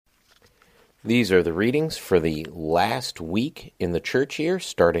These are the readings for the last week in the church year,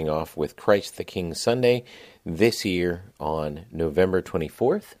 starting off with Christ the King Sunday, this year on November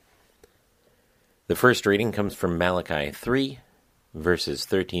 24th. The first reading comes from Malachi 3, verses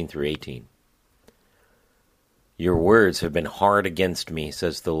 13 through 18. Your words have been hard against me,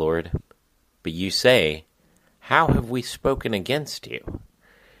 says the Lord. But you say, how have we spoken against you?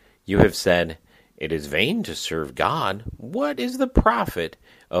 You have said, it is vain to serve God. What is the profit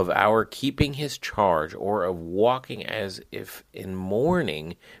of our keeping his charge, or of walking as if in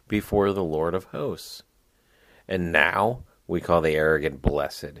mourning before the Lord of hosts? And now we call the arrogant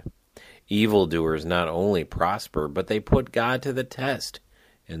blessed. Evildoers not only prosper, but they put God to the test,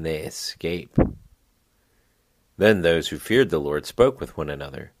 and they escape. Then those who feared the Lord spoke with one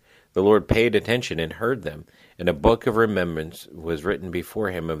another. The Lord paid attention and heard them, and a book of remembrance was written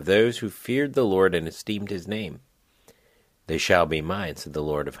before him of those who feared the Lord and esteemed his name. They shall be mine, said the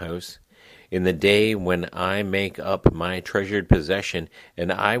Lord of hosts, in the day when I make up my treasured possession,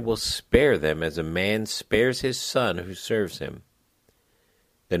 and I will spare them as a man spares his son who serves him.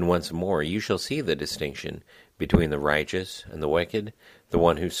 Then once more you shall see the distinction between the righteous and the wicked, the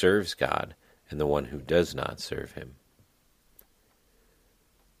one who serves God and the one who does not serve him.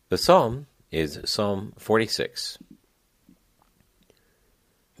 The psalm is Psalm 46.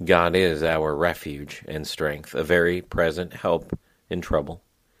 God is our refuge and strength, a very present help in trouble.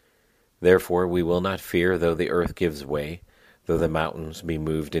 Therefore we will not fear, though the earth gives way, though the mountains be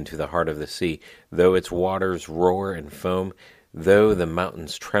moved into the heart of the sea, though its waters roar and foam, though the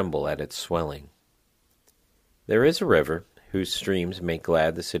mountains tremble at its swelling. There is a river whose streams make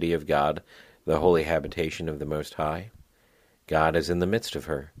glad the city of God, the holy habitation of the Most High. God is in the midst of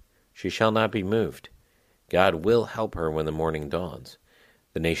her. She shall not be moved. God will help her when the morning dawns.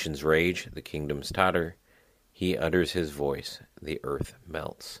 The nations rage, the kingdoms totter. He utters his voice, the earth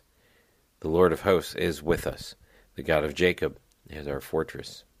melts. The Lord of hosts is with us. The God of Jacob is our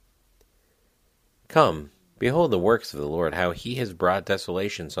fortress. Come, behold the works of the Lord, how he has brought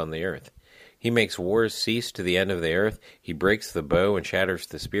desolations on the earth. He makes wars cease to the end of the earth. He breaks the bow and shatters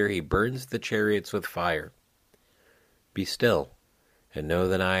the spear. He burns the chariots with fire. Be still, and know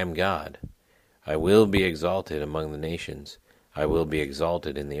that I am God. I will be exalted among the nations. I will be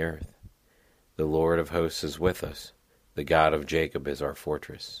exalted in the earth. The Lord of hosts is with us. The God of Jacob is our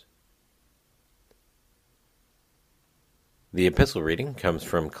fortress. The epistle reading comes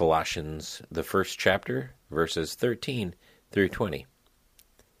from Colossians, the first chapter, verses 13 through 20.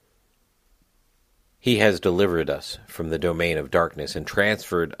 He has delivered us from the domain of darkness and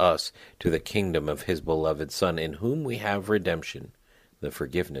transferred us to the kingdom of his beloved Son, in whom we have redemption, the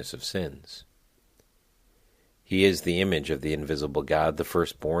forgiveness of sins. He is the image of the invisible God, the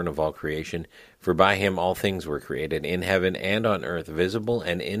firstborn of all creation, for by him all things were created, in heaven and on earth, visible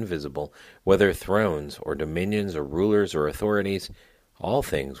and invisible, whether thrones or dominions or rulers or authorities. All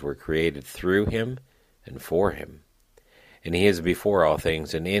things were created through him and for him. And he is before all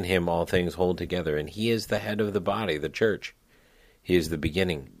things, and in him all things hold together, and he is the head of the body, the church. He is the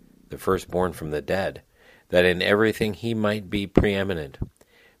beginning, the firstborn from the dead, that in everything he might be preeminent.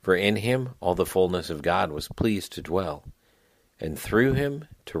 For in him all the fullness of God was pleased to dwell, and through him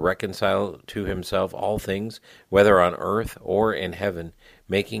to reconcile to himself all things, whether on earth or in heaven,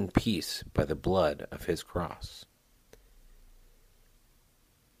 making peace by the blood of his cross.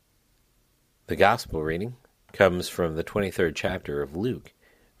 The Gospel reading comes from the 23rd chapter of Luke,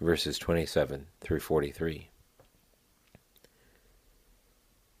 verses 27 through 43.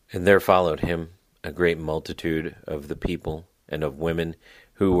 And there followed him a great multitude of the people and of women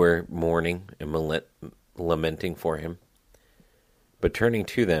who were mourning and lamenting for him. But turning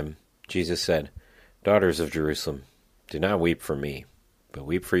to them, Jesus said, Daughters of Jerusalem, do not weep for me, but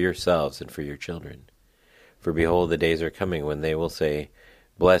weep for yourselves and for your children. For behold, the days are coming when they will say,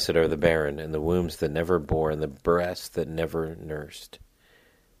 Blessed are the barren, and the wombs that never bore, and the breasts that never nursed.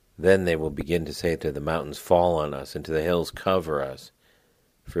 Then they will begin to say to the mountains, Fall on us, and to the hills, Cover us.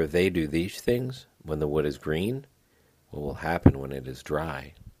 For if they do these things when the wood is green, what will happen when it is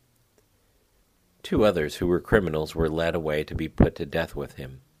dry? 2 others who were criminals were led away to be put to death with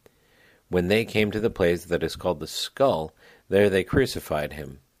him. When they came to the place that is called the Skull, there they crucified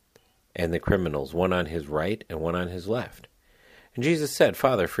him, and the criminals, one on his right and one on his left. And Jesus said,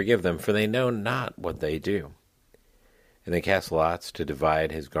 Father, forgive them, for they know not what they do. And they cast lots to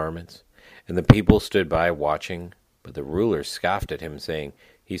divide his garments. And the people stood by watching, but the rulers scoffed at him, saying,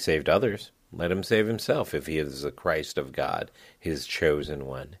 He saved others. Let him save himself, if he is the Christ of God, his chosen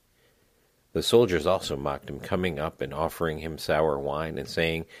one. The soldiers also mocked him, coming up and offering him sour wine, and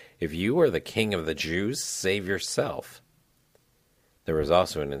saying, If you are the king of the Jews, save yourself. There was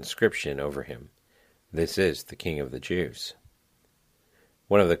also an inscription over him, "This is the King of the Jews."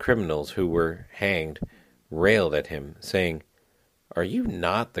 One of the criminals who were hanged railed at him, saying, "Are you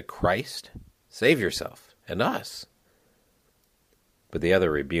not the Christ? Save yourself and us." But the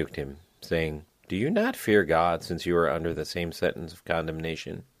other rebuked him, saying, "Do you not fear God, since you are under the same sentence of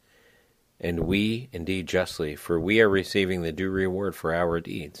condemnation? And we indeed justly, for we are receiving the due reward for our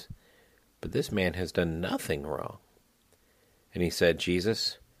deeds. But this man has done nothing wrong." And he said,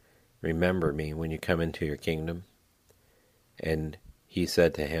 "Jesus, remember me when you come into your kingdom." And he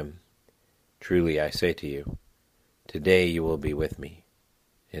said to him, "Truly I say to you, today you will be with me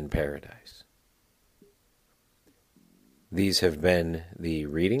in paradise." These have been the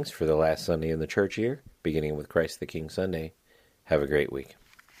readings for the last Sunday in the church year, beginning with Christ the King Sunday. Have a great week.